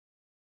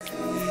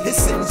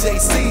It's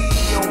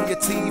NJC on your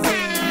TV,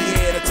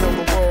 here to tell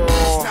the world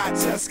it's not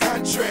just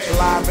country.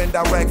 Live and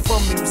direct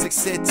from Music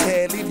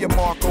City, leave your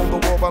mark on the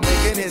world by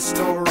making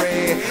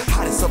history.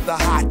 Hottest of the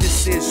hot,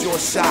 this is your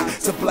shot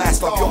to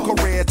blast off your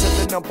career to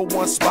the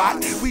 #1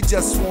 spot. We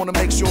just want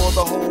to make sure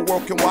the whole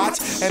world can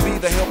watch and be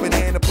the helping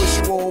hand to push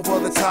you over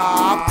the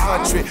top.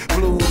 Country,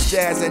 blues,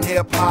 jazz, and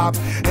hip-hop,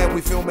 and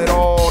we film it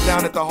all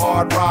down at the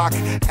Hard Rock,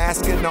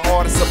 asking the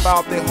artists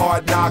about their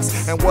hard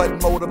knocks and what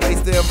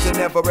motivates them to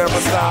never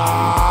ever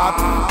stop.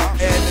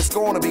 And it's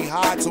gonna be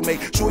hot, so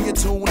make sure you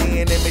tune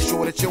in and make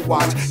sure that you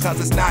watch, cause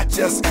it's not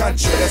just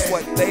country. That's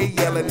what they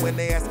yelling when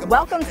they ask.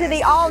 Welcome to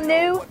the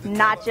all-new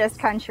Not Just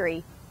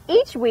Country.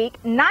 Each week,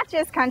 Not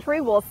Just Country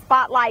will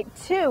spotlight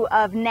 2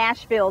 of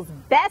Nashville's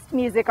best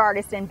music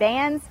artists and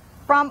bands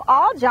from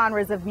all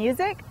genres of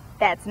music.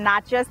 That's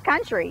not just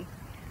country.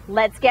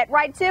 Let's get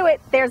right to it.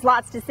 There's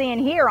lots to see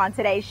and hear on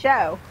today's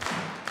show.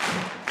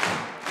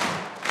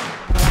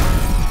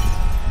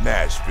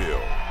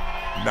 Nashville,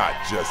 not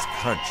just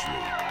country.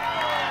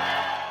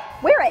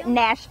 We're at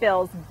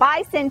Nashville's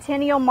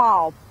Bicentennial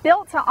Mall,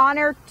 built to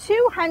honor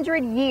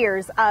 200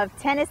 years of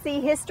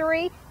Tennessee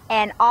history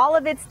and all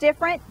of its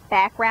different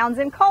backgrounds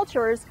and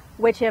cultures,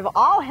 which have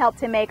all helped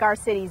to make our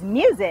city's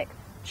music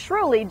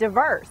truly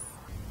diverse.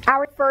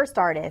 Our first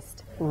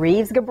artist,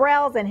 REEVES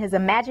GABRELS and his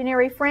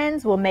imaginary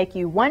friends, will make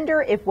you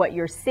wonder if what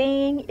you're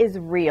seeing is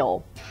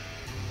real.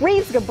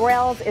 REEVES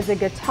GABRELS is a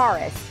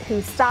guitarist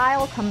whose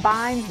style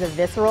combines the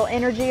visceral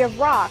energy of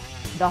rock,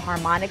 the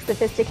harmonic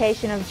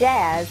sophistication of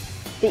jazz,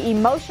 the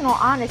emotional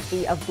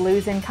honesty of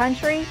blues and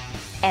country,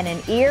 and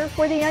an ear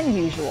for the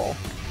unusual.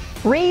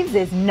 REEVES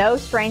is no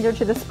stranger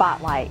to the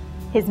spotlight.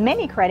 His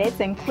many credits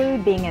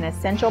include being an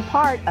essential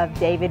part of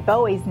David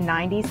Bowie's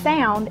 90s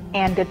sound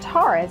and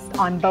guitarist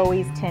on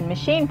Bowie's Tin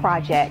Machine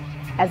project,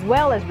 as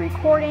well as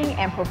recording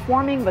and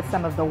performing with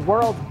some of the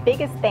world's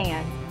biggest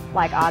bands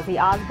like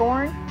Ozzy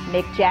Osbourne,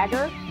 Mick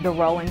Jagger, the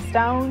Rolling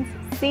Stones,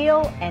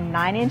 Seal, and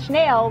 9 Inch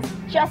Nails,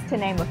 just to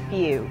name a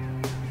few.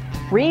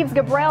 REEVES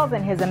GABRELS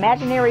and his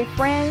imaginary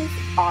friends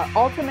are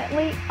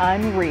ultimately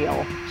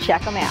unreal.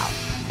 Check them out.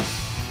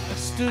 I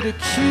stood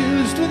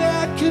accused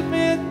without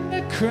committing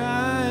a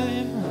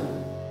crime.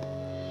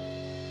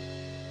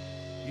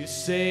 You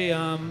say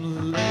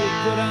I'm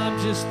late, but I'm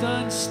just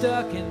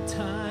unstuck in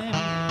time.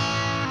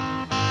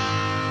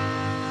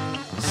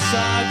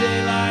 Saw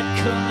daylight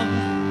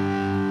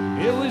come,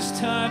 it was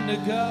time to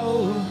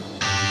go.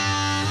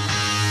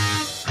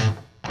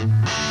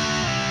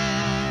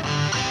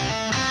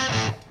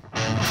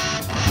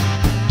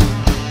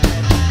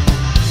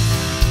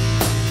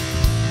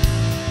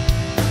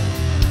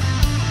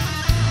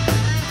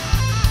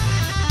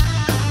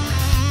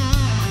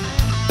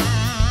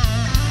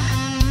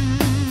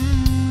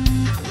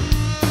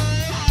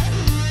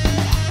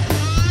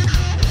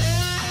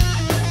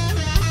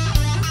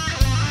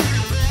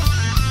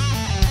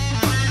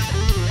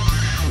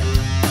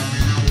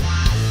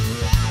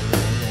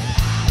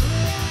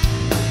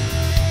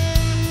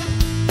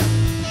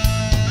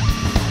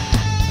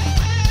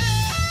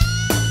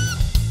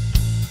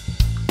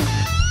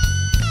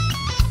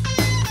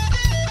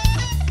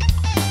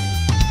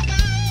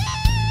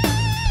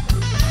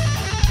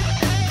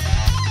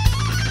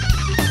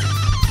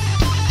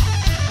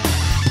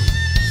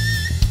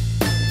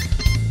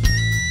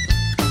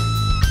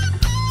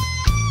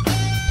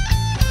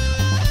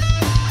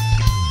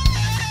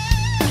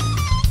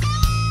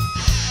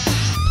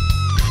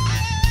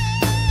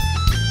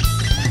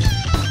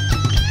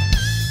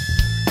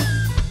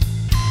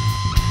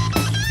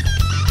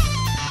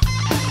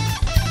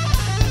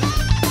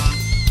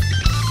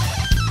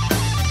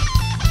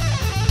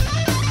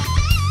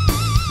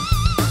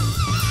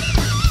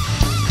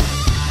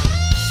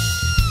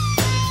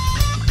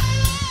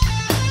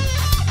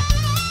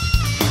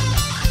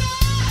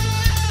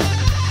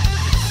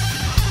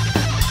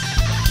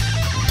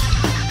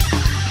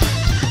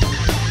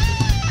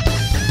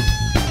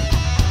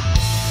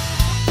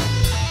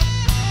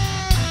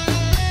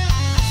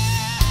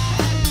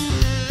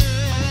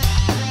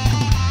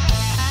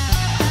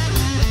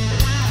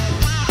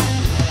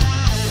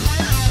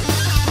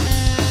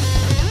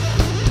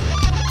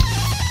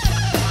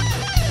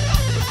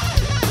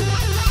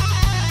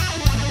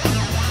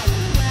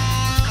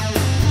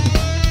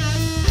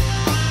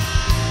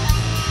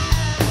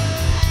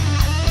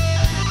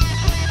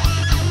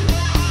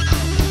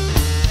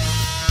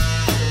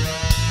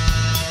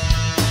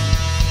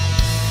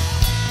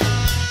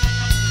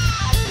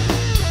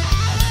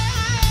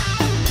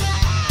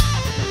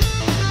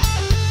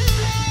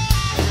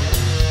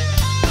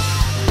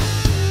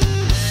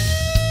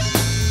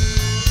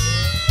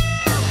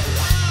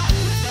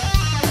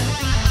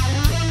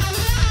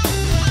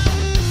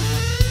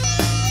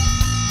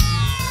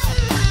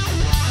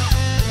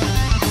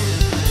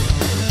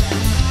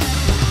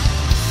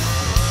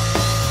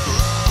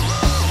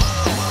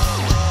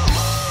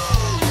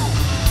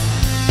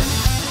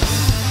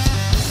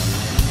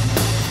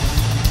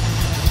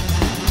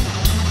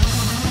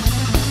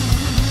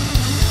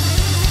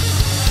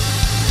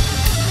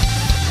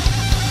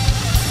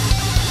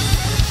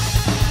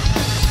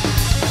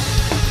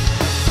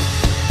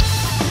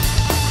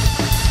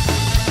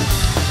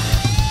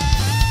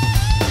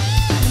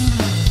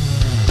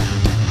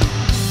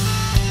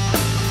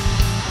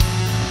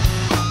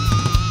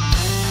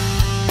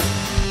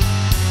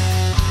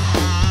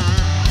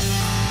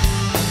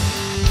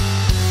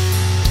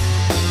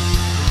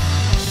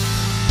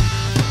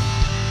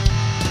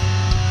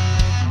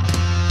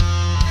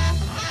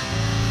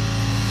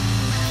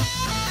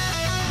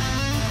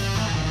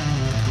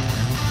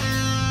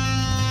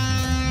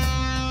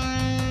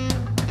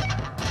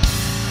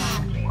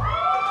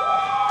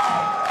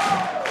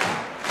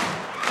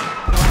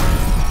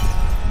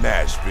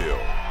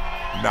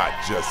 not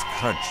just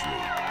country.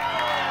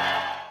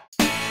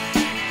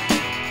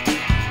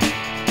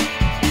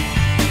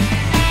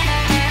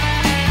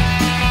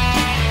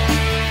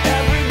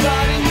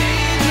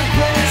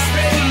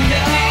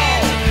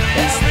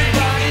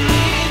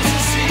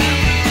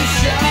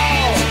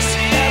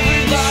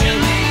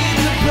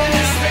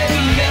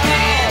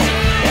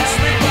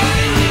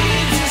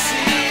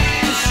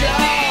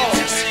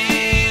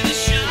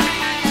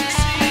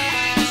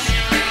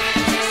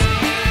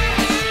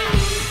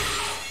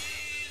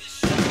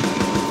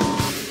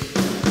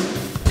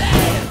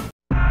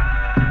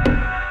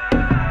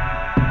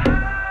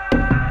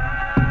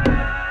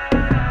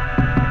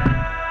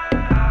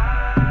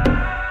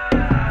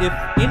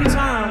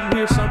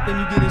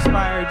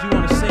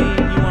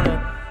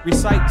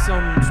 Recite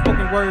some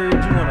spoken words,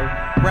 you want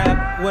to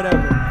rap,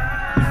 whatever.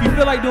 If you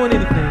feel like doing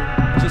anything,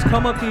 just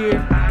come up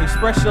here,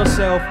 express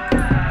yourself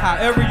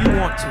however you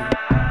want to.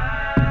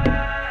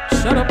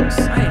 Shut up and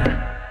sing.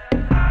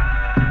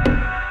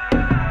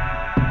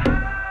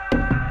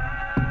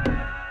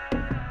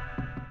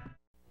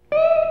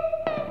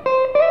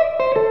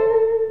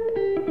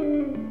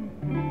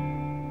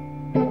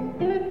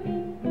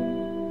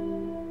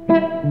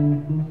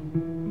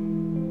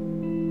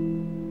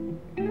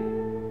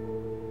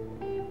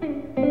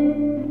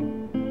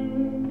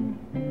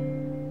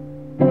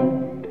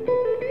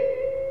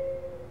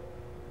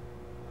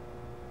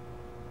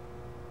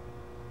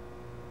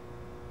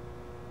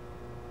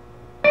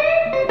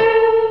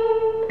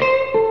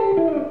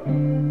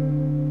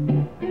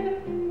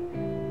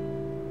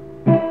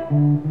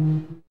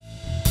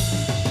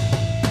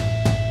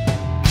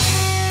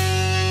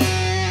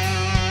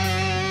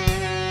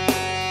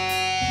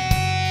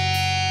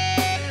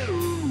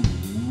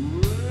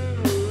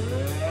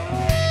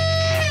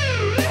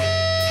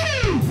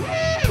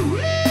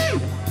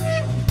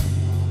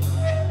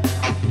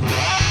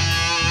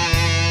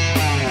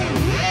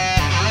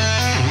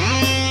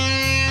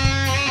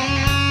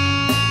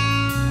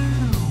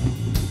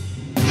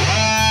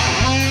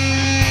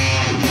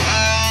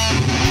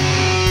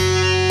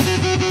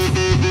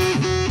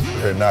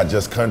 Not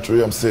just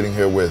country. I'm sitting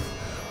here with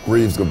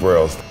REEVES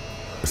Gabrels.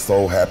 We're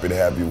so happy to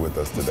have you with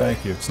us today.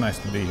 Thank you. It's nice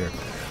to be here.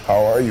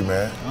 How are you,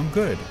 man? I'm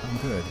good. I'm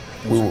good.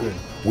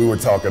 We were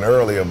talking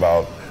earlier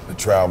about the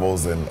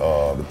travels and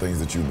the things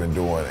that you've been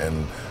doing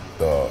and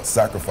the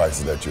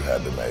sacrifices that you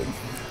had to make.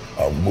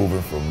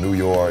 Moving from New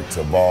York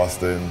to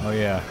Boston. Oh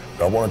yeah.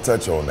 I want to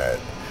touch on that.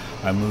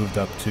 I moved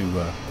up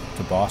to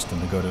Boston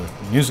to go to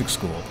music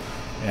school,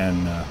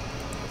 and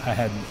I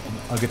had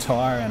a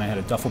guitar and I had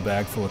a duffel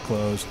bag full of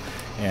clothes,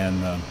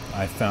 and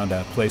I found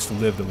a place to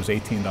live that was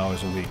 $18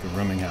 a week, a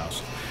rooming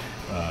house,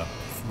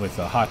 with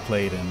a hot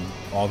plate and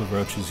all the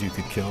roaches you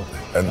could kill.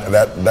 And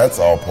that's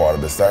all part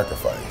of the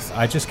sacrifice.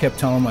 I just kept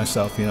telling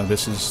myself,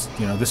 this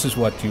is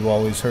what you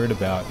always heard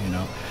about,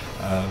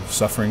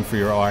 suffering for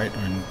your art,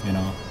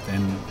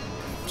 and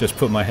just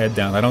put my head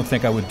down. I don't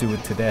think I would do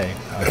it today.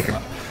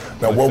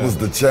 Now, what was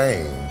the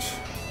change?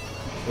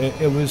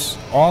 It was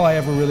all I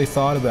ever really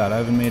thought about. I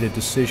haven't made a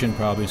decision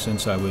probably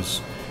since I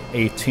was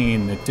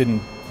 18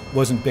 that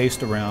wasn't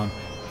based around,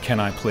 can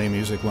I play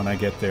music when I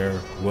get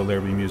there? Will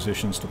there be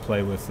musicians to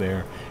play with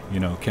there?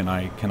 Can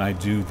I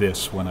do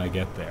this when I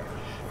get there?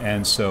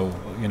 And so,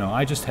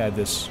 I just had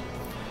this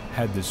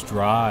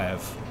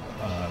drive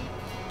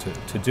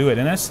to do it,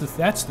 and that's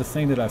the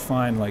thing that I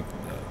find, like.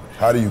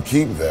 How do you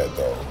keep that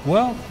though?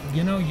 Well,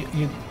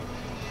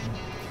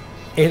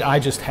 I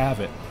just have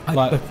it. A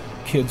lot of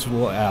kids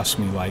will ask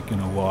me, like,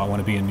 well, I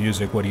want to be in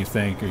music. What do you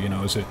think? Or,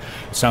 it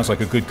sounds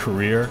like a good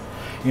career,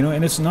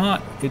 and it's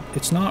not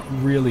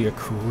really a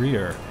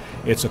career.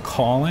 It's a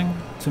calling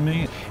to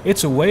me.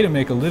 It's a way to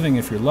make a living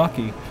if you're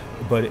lucky,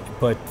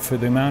 but for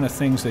the amount of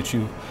things that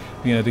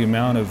the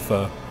amount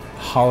of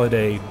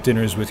holiday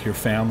dinners with your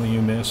family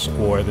you miss,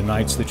 or the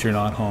nights that you're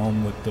not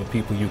home with the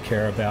people you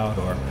care about,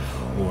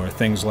 or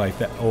things like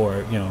that,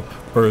 or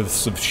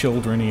births of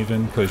children,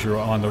 even because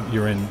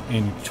you're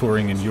in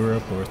touring in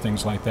Europe, or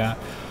things like that.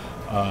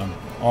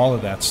 All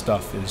of that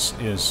stuff is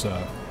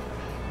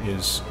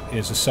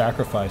a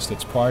sacrifice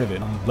that's part of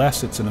it.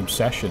 Unless it's an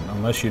obsession,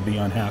 unless you'd be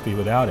unhappy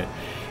without it,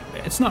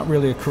 it's not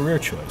really a career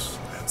choice.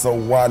 So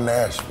why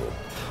Nashville?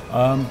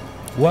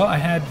 Well, I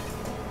had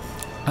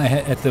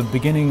at the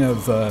beginning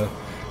of the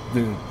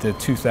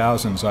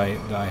 2000s,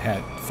 I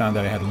had found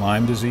that I had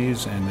Lyme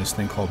disease and this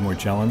thing called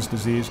Morgellons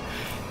disease.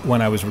 When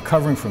I was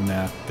recovering from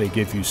that, they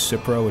give you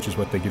Cipro, which is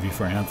what they give you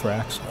for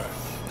anthrax.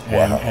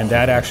 Wow. And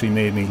that actually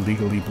made me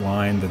legally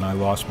blind, and I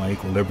lost my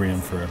equilibrium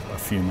for a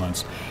few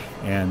months.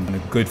 And a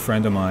good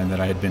friend of mine that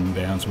I had been in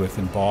bands with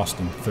in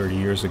Boston 30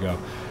 years ago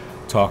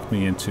talked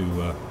me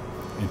into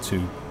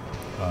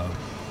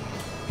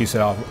he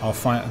said, I'll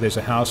find, there's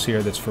a house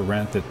here that's for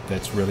rent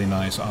that's really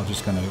nice. I'm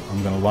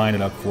gonna line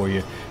it up for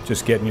you.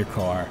 Just get in your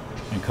car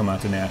and come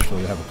out to Nashville.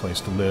 You'll have a place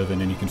to live,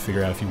 and then you can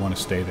figure out if you want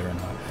to stay there or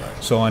not.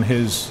 Right. So on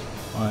his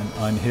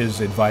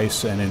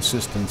advice and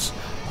insistence,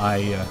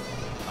 I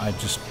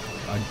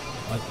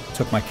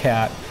took my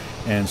cat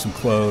and some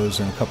clothes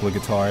and a couple of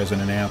guitars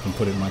and an amp and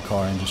put it in my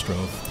car and just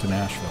drove to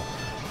Nashville.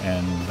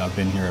 and I've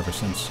been here ever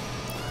since.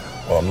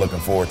 Well, I'm looking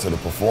forward to the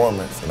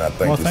performance, and I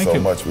thank you so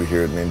much. We're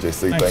here at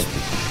NJC. Thanks. Thank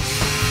you.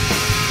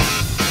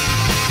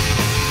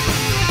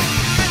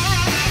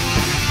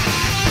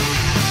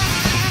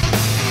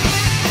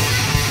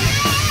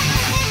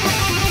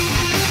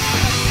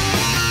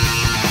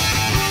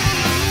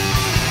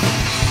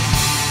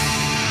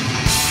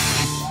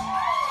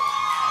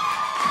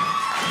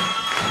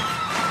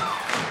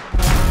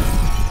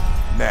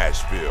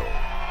 Nashville,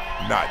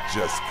 not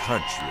just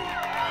country.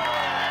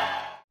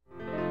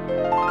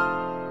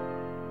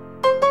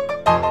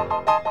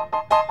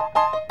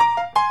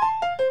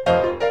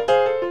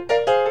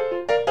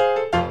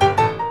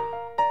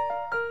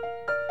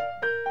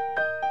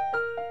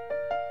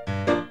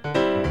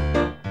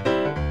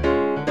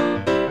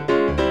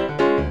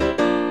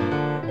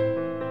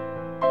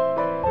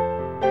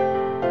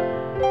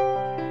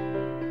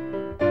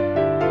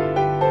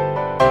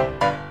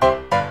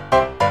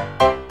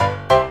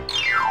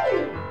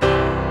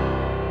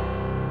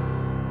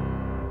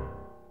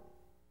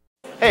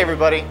 Hey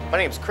everybody, my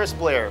name is Chris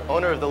Blair,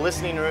 owner of the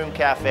Listening Room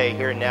Cafe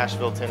here in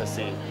Nashville,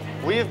 Tennessee.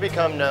 We have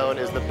become known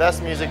as the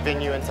best music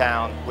venue in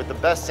town with the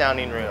best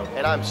sounding room,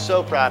 and I'm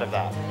so proud of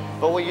that.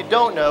 But what you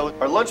don't know,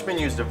 our lunch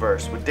menu is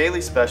diverse with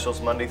daily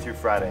specials Monday through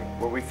Friday,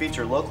 where we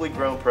feature locally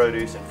grown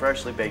produce and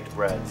freshly baked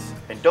breads.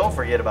 And don't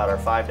forget about our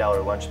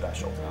 $5 lunch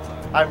special.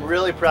 I'm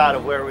really proud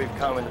of where we've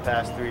come in the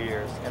past 3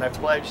 years, and I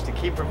pledge to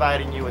keep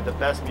providing you with the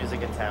best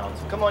music in town.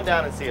 So come on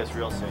down and see us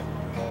real soon.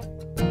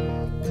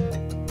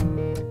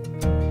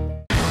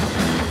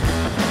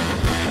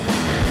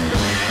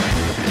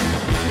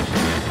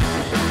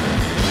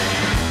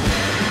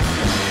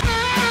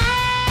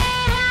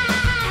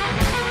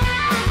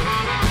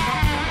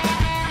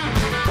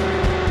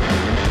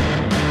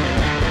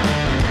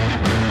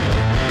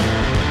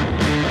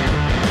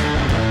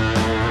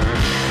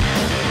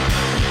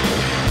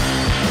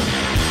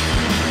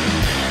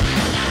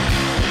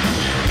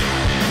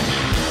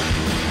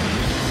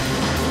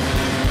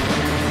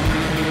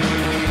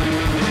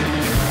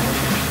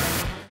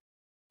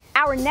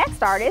 Our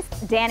next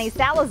artists, Danny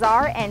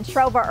Salazar and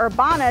Trova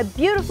Urbana,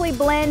 beautifully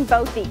blend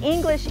both the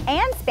English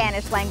and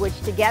Spanish language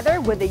together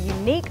with a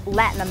unique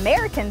Latin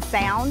American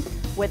sound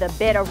with a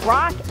bit of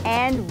rock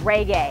and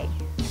reggae.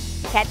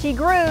 Catchy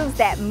grooves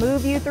that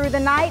move you through the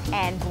night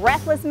and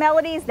breathless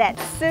melodies that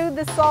soothe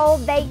the soul,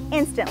 they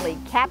instantly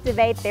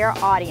captivate their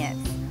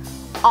audience.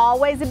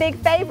 Always a big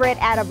favorite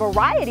at a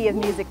variety of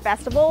music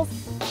festivals.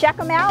 Check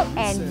them out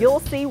and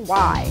you'll see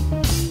why.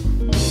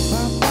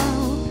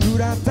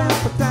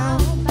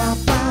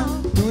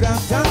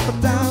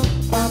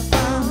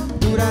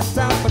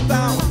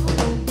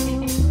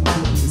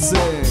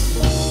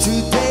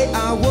 Today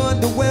I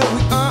wonder where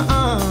we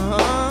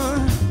are.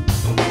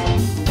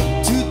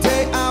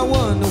 Today I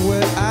wonder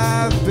where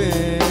I've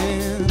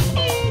been.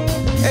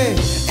 Hey,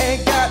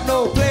 ain't got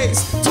no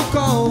place to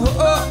go.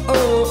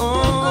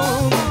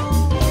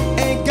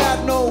 Ain't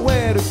got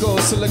nowhere to go.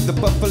 So like the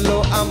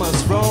buffalo, I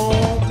must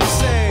roam. They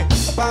say,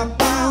 ba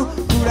ba,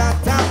 do da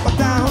da ba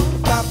down,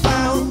 ba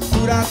ba,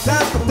 do da da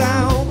ba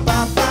down,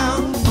 ba ba,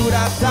 do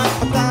da da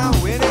ba down.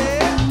 With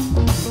it,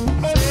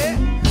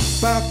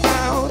 ba ba,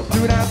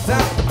 do da da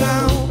ba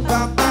down, ba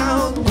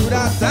ba, do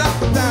da da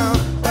ba down,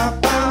 ba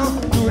ba,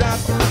 do da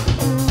da.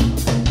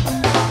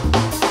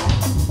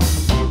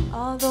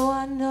 Although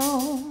I know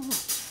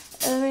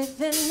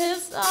everything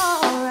is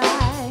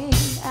alright,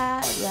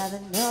 I'd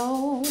rather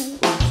know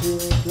what's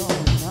really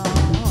going on.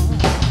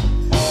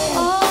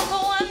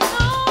 Although I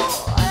know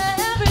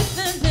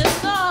everything is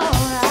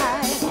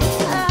alright,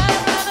 I'd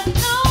rather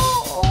know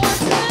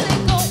what's really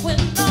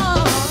going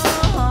on.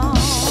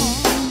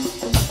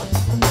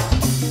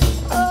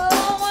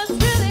 Oh, what's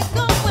really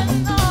going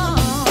on?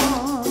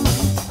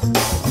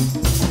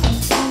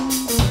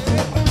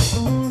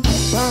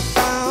 Ba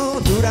ba,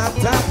 do da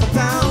da ba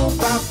down,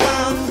 ba ba,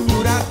 do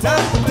da da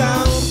ba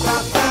down, ba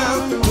ba,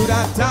 do da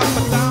da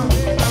ba down.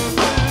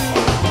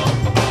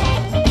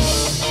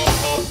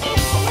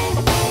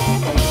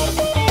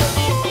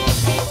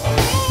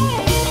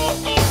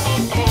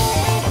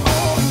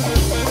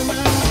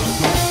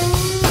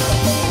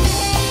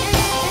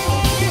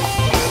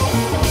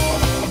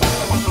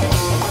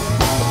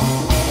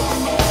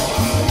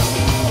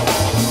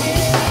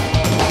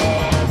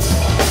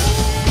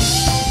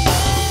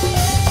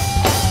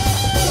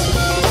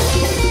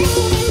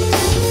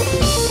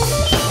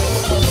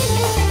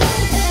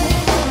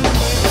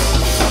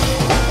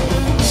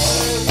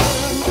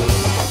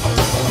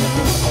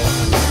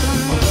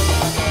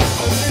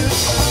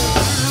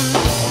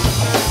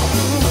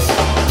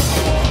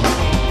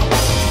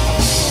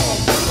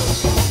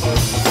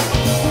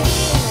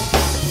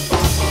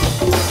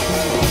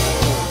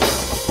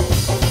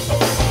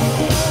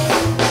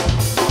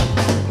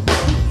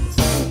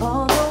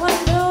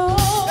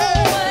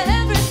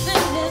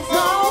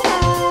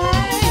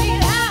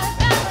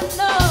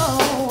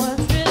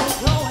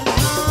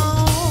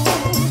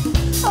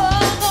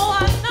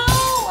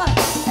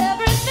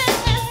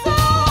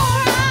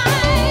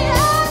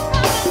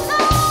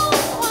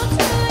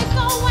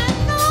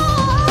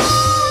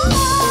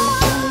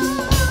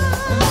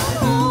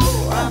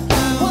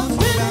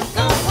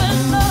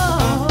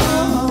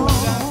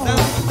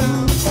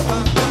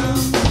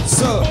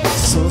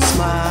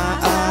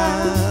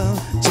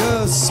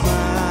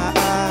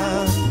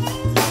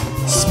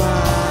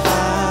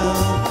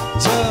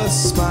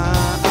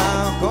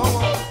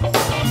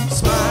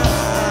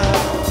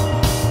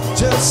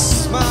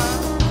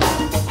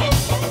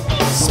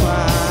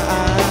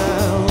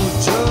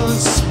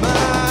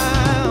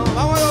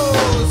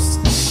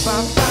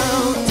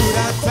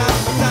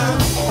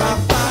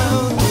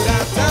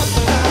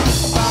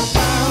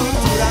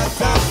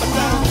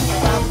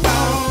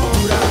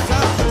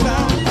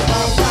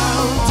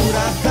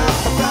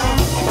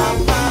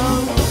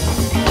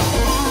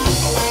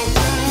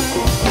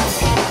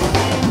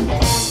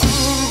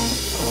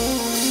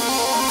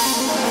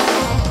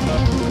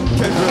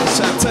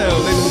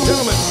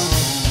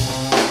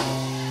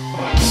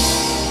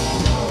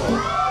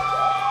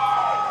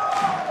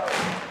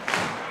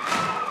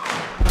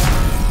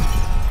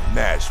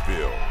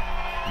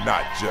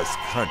 just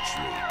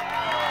country.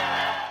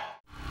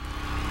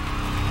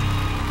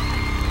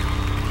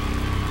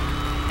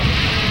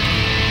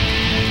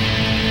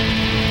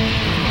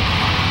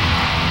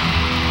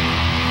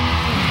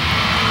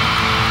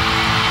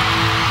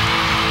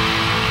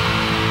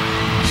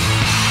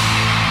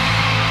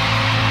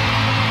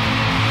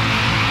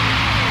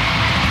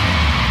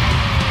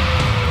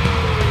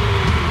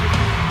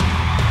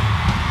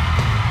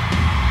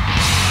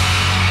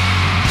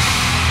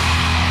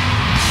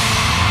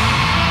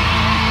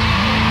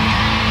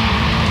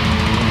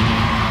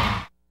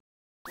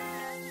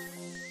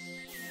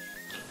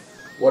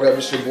 What up,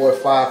 it's your boy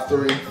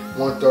 5'3",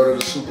 1/3 of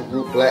the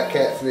supergroup Black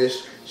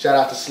Catfish. Shout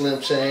out to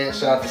Slim Chan,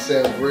 shout out to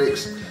 7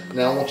 Bricks.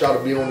 Now I want y'all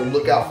to be on the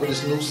lookout for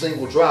this new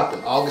single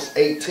dropping August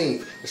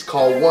 18th. It's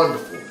called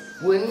Wonderful.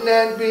 Wouldn't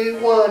that be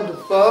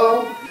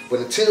wonderful?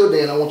 But until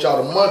then, I want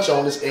y'all to munch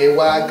on this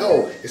everywhere I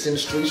go. It's in the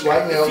streets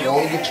right now. Go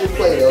and get your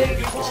plate of it.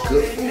 It's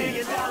good food.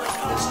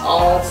 It's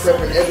all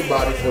prepping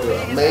everybody for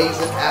the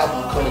amazing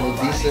album coming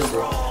in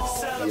December.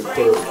 You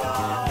put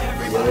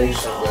the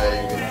ocean,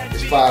 baby.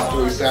 It's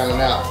 5'3" signing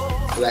out.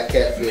 Black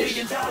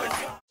Catfish.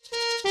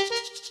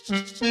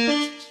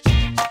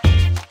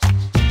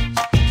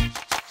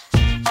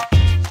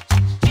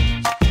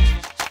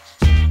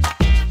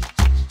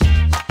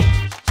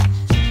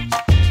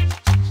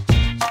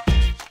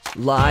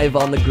 Live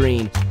on the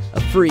Green, a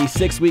free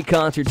 6-week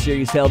concert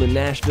series held in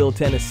Nashville,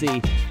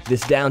 Tennessee.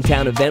 This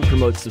downtown event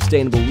promotes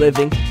sustainable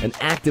living, an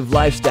active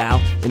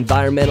lifestyle,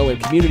 environmental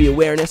and community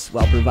awareness,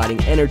 while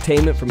providing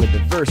entertainment from a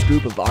diverse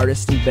group of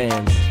artists and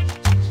bands.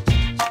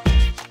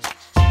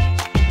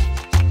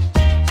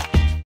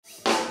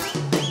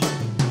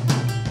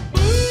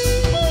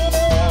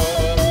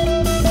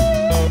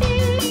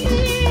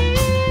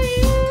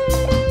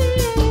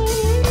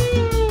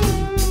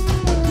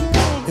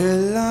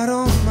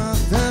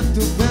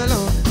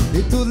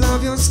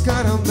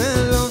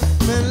 Caramelo,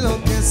 me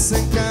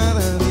enloquecen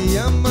cada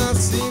día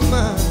más y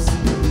más.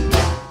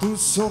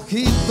 Tus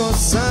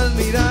ojitos al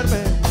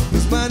mirarme,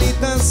 tus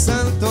manitas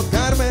al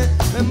tocarme,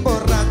 me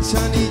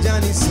emborrachan y ya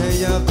ni sé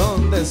ya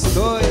dónde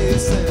estoy.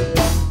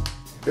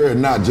 Here at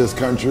Not Just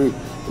Country,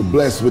 we're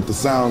blessed with the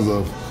sounds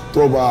of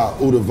Trova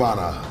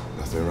Urbana.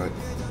 That's it, right?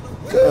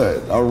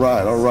 Good. All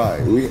right, all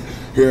right. We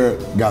here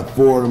got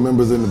 4 of the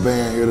members in the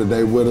band here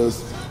today with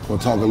us. We'll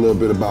talk a little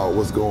bit about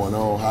what's going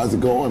on. How's it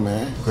going,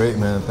 man? Great,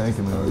 man. Thank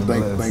you,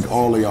 man. Thank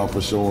all of y'all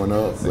for showing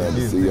up. Glad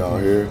to see y'all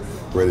here,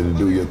 ready to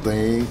do your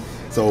thing.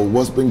 So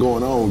what's been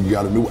going on? You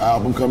got a new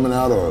album coming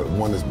out or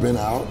one that's been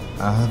out?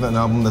 I have an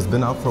album that's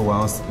been out for a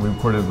while. We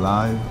recorded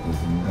live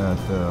at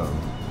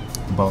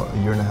about a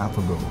year and a half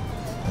ago.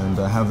 And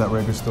I have that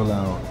record still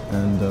out.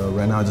 And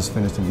right now I just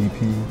finished an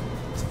EP.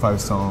 It's a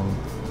 5-song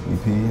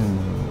EP,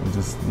 and we're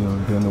just,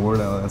 getting the word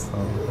out, that's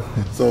all.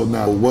 So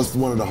now, what's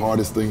one of the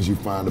hardest things you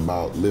find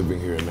about living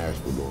here in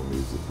Nashville doing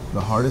music? The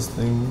hardest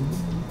thing,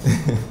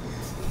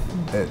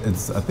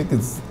 I think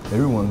it's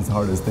everyone's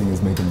hardest thing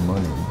is making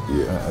money.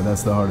 Yeah.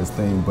 That's the hardest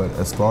thing, but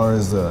as far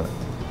as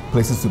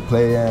places to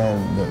play at,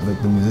 and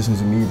the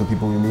musicians you meet, the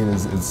people you meet,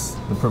 it's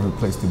the perfect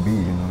place to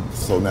be,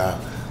 So now,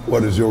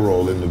 what is your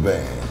role in the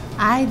band?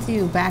 I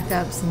do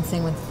backups and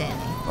sing with Danny.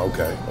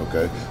 Okay,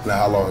 okay. Now,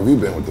 how long have you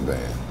been with the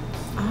band?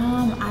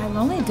 I've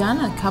only done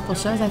a couple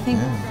shows, I think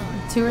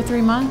 2 or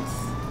 3 months.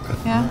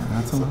 Yeah.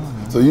 That's a lot.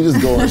 So you're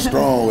just going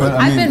strong.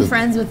 I've been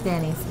friends with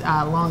Danny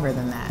longer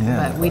than that,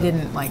 but we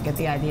didn't get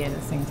the idea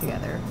to sing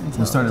together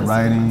until we started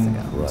writing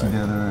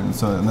together, and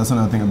that's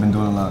another thing I've been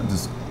doing a lot,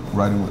 just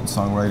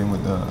songwriting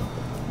with a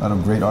lot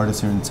of great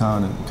artists here in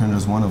town, and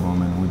Kendra's one of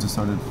them, and we just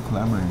started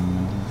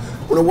collaborating.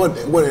 Well,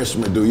 what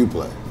instrument do you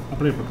play? I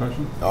play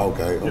percussion.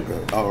 Okay,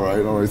 okay. All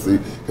right. See,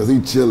 because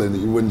he chilling,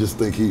 you wouldn't just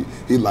think he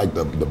like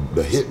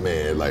the hit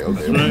man. Like,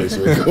 okay,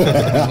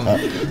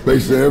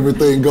 make sure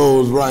everything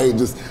goes right.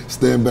 Just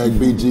stand back,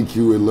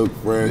 BGQ, and look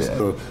fresh. I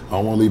don't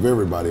want to leave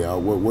everybody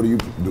out. What do you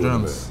do?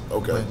 Drums.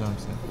 Okay. Play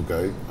drums,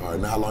 Okay. All right.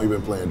 Now, how long you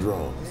been playing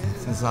drums?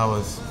 Since I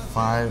was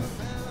 5.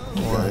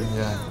 Okay.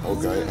 Yeah.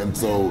 Okay. And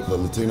so the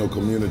Latino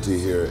community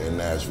here in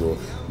Nashville,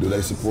 do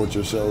they support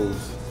your shows?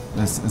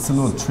 It's a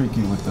little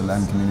tricky with the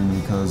Latin community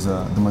because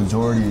the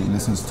majority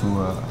listens to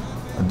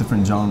a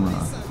different genre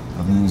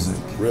of music.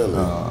 Really?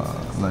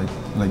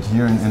 Like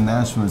here in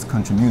Nashville, it's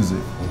country music,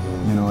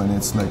 and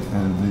it's like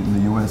in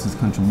the U.S. it's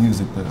country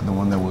music, the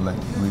one that will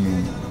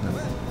really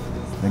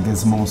that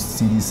gets most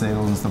CD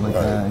sales and stuff like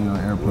that,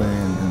 airplay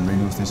and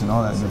radio station,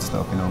 all that good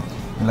stuff,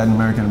 In Latin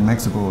America and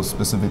Mexico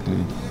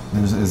specifically,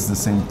 it's the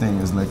same thing.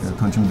 It's like a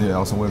country. They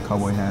also wear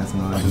cowboy hats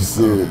and all that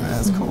stuff.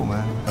 That's cool,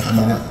 man.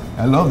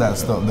 I love that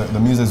stuff. The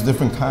music is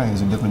different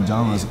kinds and different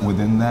genres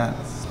within that,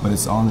 but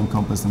it's all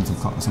encompassed into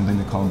something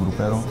they call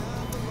grupero,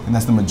 and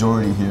that's the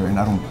majority here. And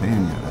I don't play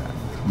any of that.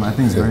 I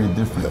think it's very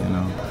different,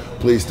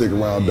 Please stick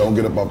around. Don't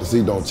get up off the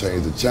seat. Don't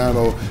change the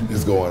channel.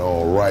 It's going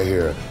on right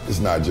here. It's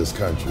Not Just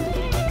Country.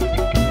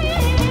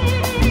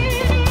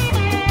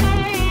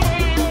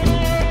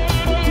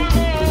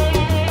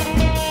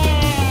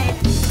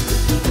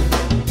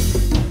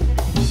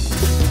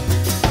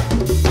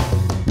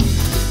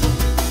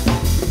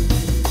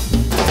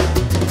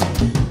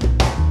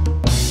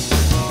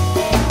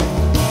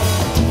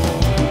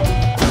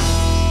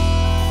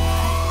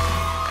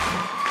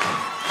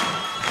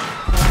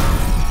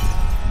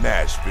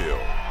 Nashville,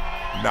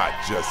 not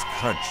just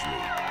country.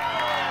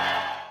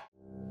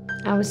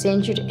 I was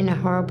injured in a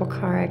horrible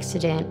car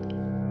accident.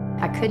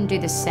 I couldn't do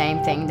the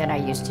same thing that I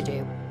used to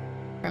do.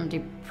 From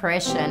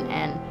depression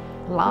and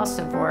loss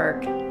of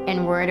work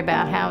and worried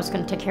about how I was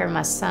going to take care of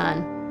my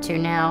son to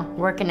now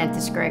working at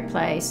this great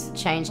place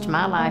changed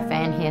my life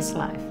and his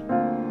life.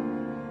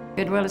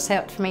 Goodwill has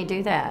helped me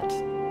do that.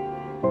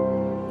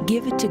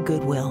 Give it to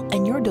Goodwill,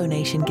 and your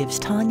donation gives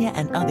Tanya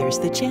and others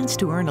the chance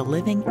to earn a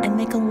living and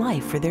make a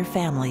life for their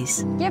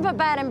families. Give a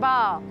bat and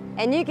ball,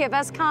 and you give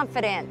us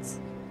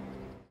confidence.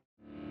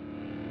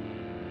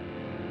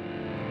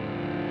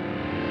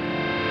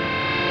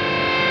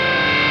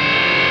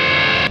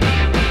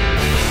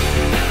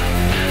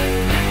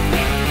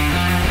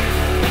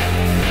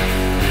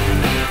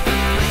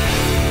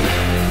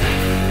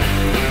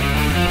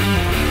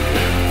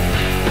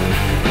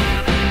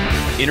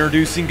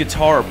 Introducing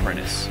Guitar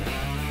Apprentice.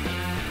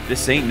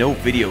 This ain't no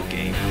video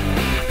game.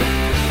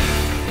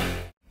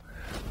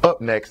 Up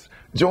next,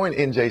 join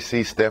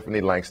NJC Stephanie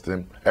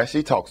Langston as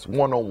she talks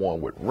one-on-one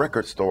with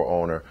record store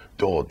owner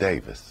DOYLE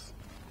Davis.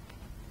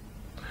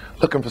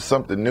 Looking for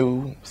something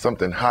new,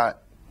 something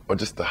hot, or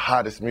just the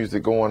hottest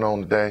music going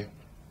on today?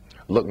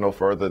 Look no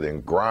further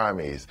than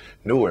Grimey's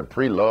new and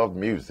pre-loved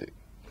music.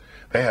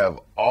 They have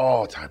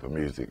all type of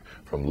music,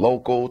 from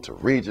local to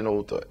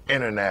regional to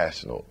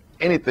international,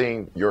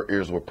 anything your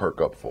ears will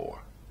perk up for.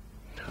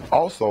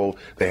 Also,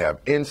 they have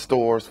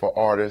in-stores for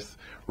artists,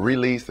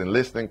 release and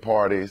listening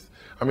parties.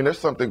 I mean, there's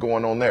something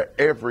going on there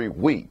every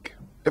week,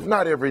 if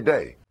not every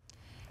day.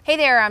 Hey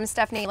there, I'm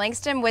Stephanie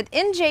Langston with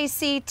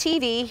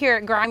NJC-TV here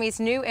at Grimey's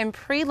new and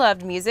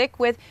pre-loved music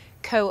with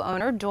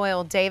co-owner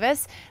DOYLE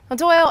Davis. Now,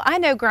 DOYLE, I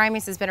know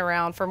Grimey's has been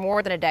around for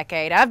more than a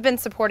decade. I've been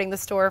supporting the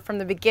store from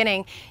the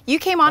beginning. You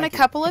came on a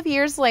couple of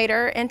years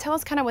later, and tell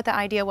us kind of what the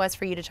idea was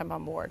for you to jump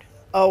on board.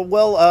 Oh,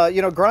 well,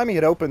 you know, Grimey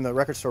had opened the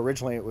record store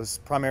originally. It was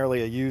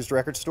primarily a used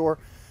record store,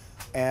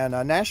 and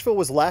Nashville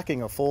was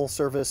lacking a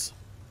full-service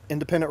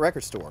independent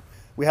record store.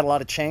 We had a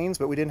lot of chains,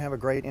 but we didn't have a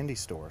great indie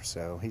store.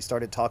 So he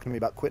started talking to me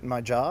about quitting my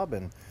job,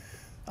 and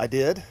I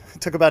did. It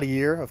took about a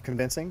year of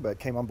convincing, but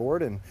came on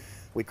board, and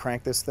we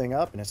cranked this thing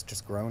up, and it's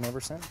just grown ever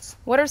since.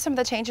 What are some of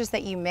the changes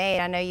that you made?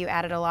 I know you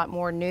added a lot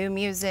more new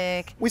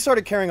music. We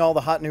started carrying all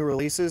the hot new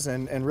releases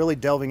and really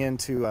delving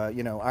into,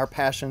 you know, our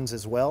passions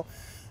as well,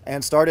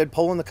 and started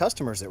polling the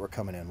customers that were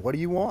coming in. What do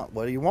you want?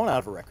 What do you want out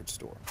of a record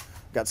store?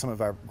 Got some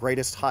of our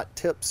greatest hot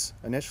tips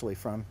initially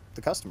from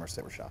the customers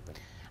that were shopping.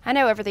 I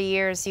know over the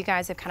years you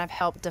guys have kind of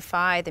helped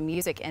defy the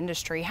music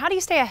industry. How do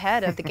you stay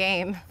ahead of the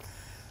game?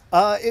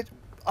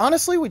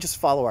 Honestly, we just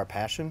follow our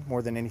passion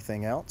more than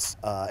anything else.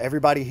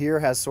 Everybody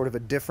here has sort of a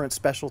different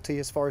specialty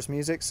as far as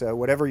music, so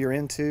whatever you're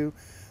into,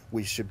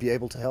 we should be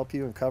able to help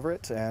you and cover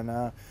it.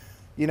 And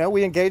you know,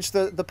 we engage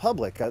the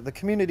public, the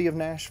community of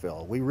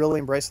Nashville. We really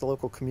embrace the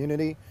local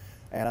community,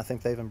 and I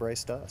think they've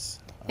embraced us.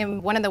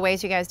 And one of the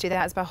ways you guys do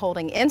that is by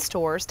holding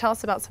in-stores. Tell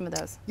us about some of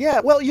those.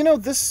 Yeah, well, you know,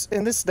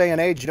 in this day and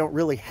age, you don't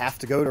really have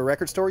to go to a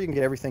record store. You can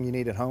get everything you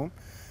need at home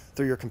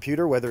through your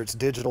computer, whether it's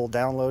digital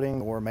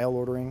downloading or mail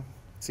ordering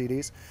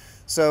CDs.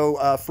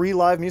 So free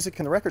live music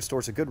in the record store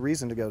is a good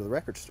reason to go to the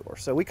record store.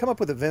 So we come up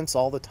with events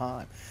all the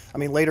time. I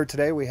mean, later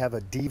today we have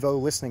a Devo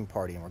listening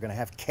party, and we're going to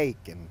have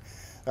cake, and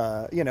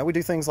you know, we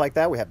do things like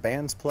that. We have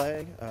bands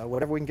play,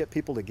 whatever we can get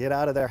people to get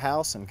out of their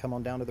house and come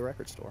on down to the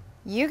record store.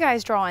 You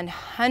guys draw in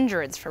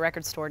hundreds for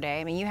Record Store Day.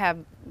 I mean, you have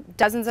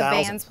dozens of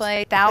bands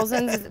play,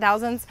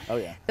 thousands. Oh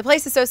yeah. The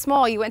place is so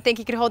small, you wouldn't think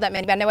you could hold that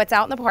many. But I know it's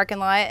out in the parking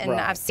lot, and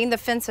Right. I've seen the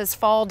fences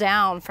fall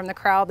down from the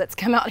crowd that's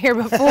come out here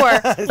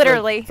before,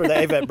 literally. For the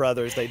Avett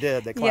brothers, they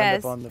did. They climbed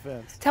up on the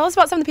fence. Tell us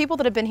about some of the people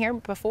that have been here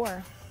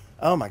before.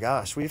 Oh my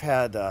gosh, we've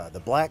had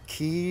the Black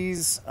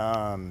Keys,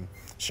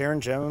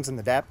 Sharon Jones and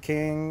the Dap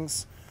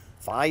Kings,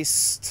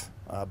 Feist,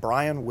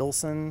 Brian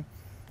Wilson,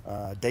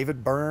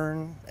 David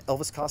Byrne,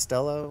 Elvis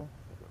Costello.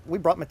 We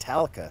brought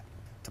Metallica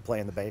to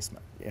play in the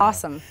basement. You know.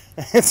 Awesome.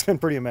 It's been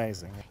pretty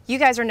amazing. You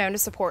guys are known to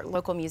support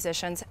local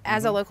musicians.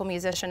 As a local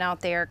musician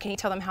out there, can you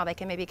tell them how they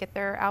can maybe get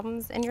their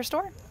albums in your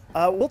store?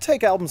 We'll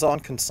take albums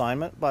on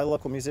consignment by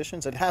local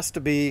musicians. It has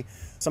to be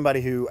somebody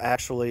who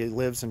actually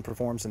lives and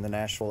performs in the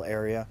Nashville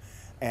area.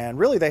 And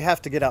really, they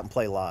have to get out and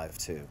play live,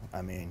 too.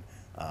 I mean,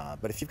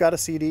 but if you've got a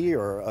CD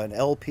or an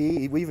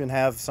LP, we even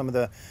have some of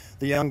the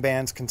young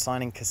bands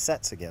consigning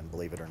cassettes again,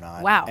 believe it or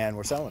not. Wow. And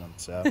we're selling them.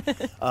 So,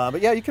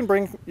 but yeah, you can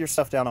bring your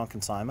stuff down on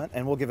consignment,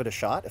 and we'll give it a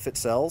shot. If it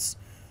sells,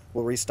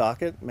 we'll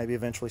restock it, maybe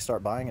eventually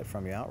start buying it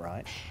from you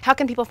outright. How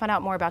can people find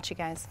out more about you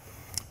guys?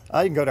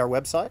 You can go to our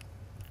website,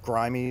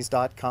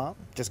 grimeys.com.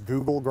 Just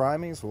Google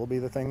Grimey's, will be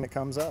the thing that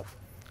comes up.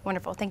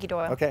 Wonderful. Thank you,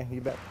 DOYLE. Okay,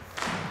 you bet.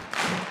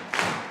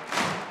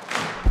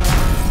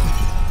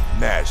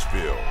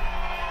 Nashville,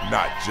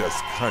 not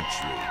just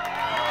country.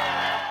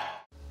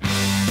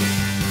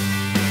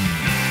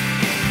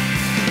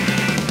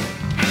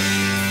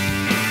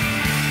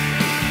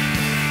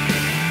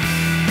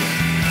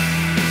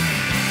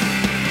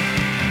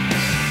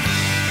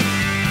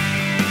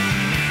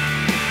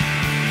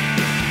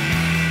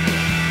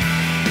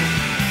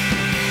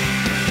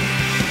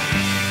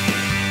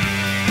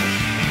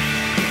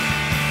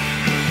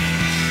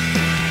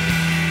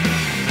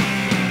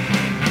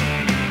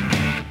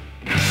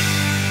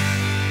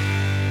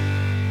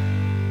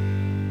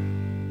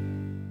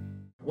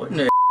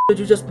 did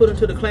you just put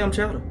into the clam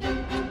chowder?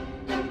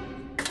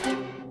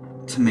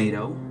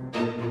 Tomato.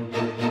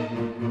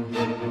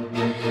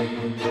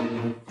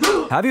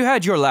 Have you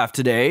had your laugh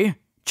today?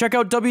 Check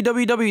out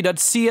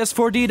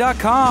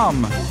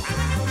www.cs4d.com.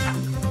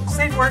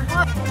 Safe word.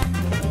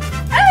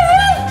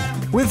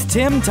 With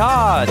Tim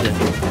Todd,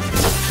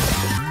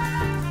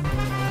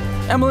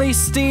 Emily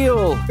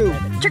Steele,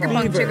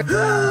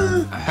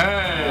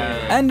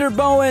 Ender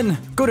Bowen.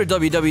 Go to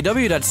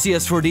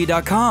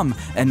www.cs4d.com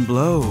and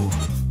blow.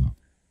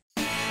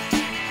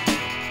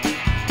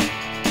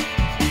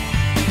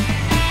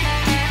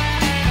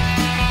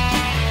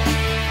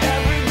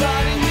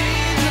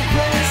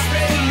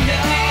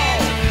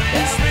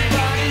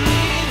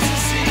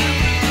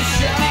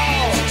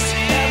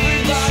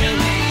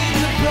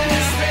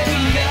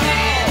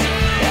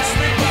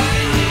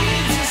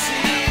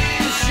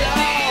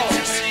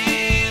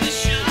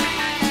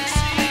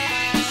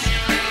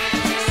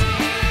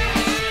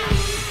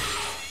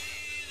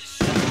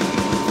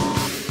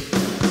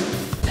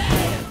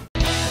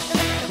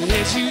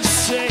 As you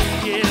say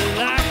it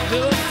like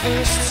the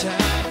first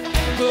time,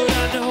 but I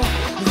know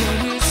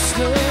that it's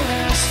the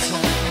last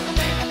time.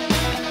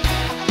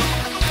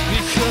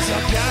 Because I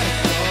gotta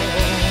go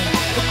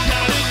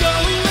out,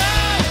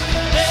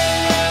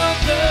 and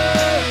the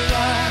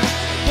light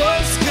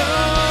was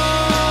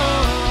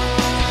gone.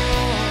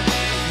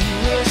 You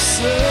were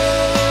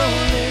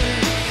slowly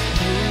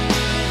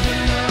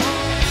moving on.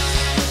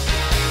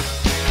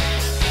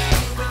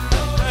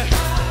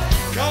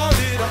 Called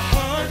it a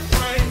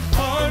heartbreak.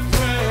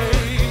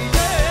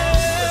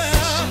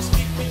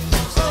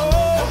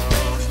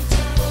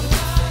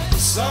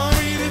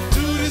 Sorry to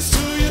do this to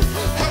you. I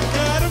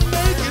gotta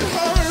make it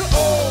hurt.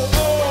 Oh,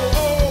 oh,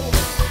 oh.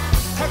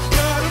 I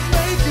gotta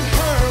make it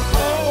hurt.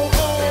 Oh,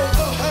 oh,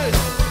 oh. Hey.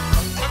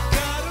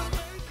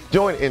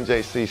 Join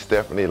NJC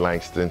Stephanie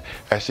Langston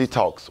as she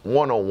talks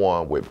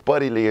one-on-one with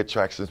Buddy Lee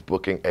Attractions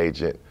booking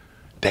agent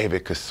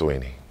David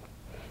Kaswini.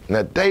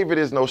 Now, David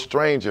is no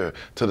stranger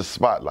to the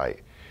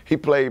spotlight. He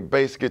played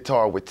bass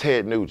guitar with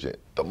Ted Nugent,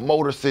 the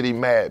Motor City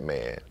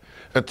Madman,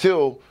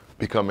 until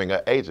becoming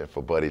an agent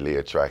for Buddy Lee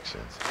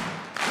Attractions.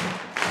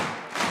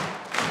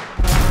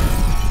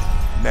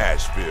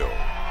 Nashville,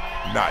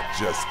 not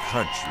just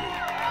country.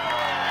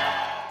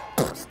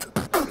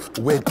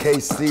 With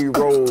KC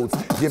Roads,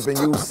 giving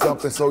you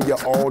something so you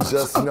all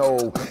just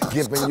know.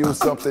 Giving you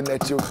something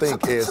that you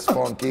think is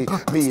funky.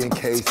 Me and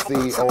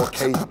KC or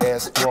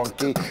KS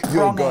Funky.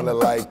 You're gonna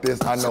like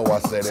this. I know I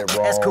said it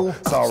wrong. That's cool.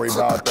 Sorry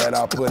about that,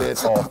 I put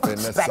it off in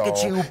the Back song.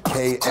 at you.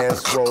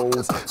 KS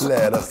Roads,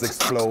 let us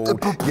explode.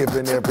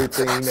 Giving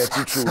everything that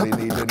you truly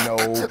need to know.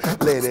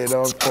 Let it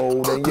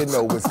unfold and you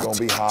know it's gonna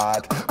be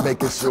hot.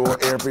 Making sure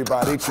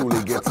everybody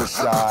truly gets a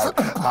shot.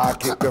 I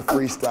kick the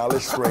freestyler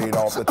straight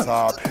off the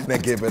top. Now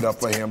give it up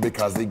for him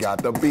because he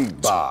got the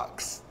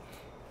beatbox.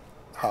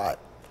 Hot.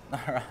 All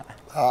right.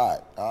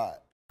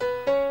 Hot.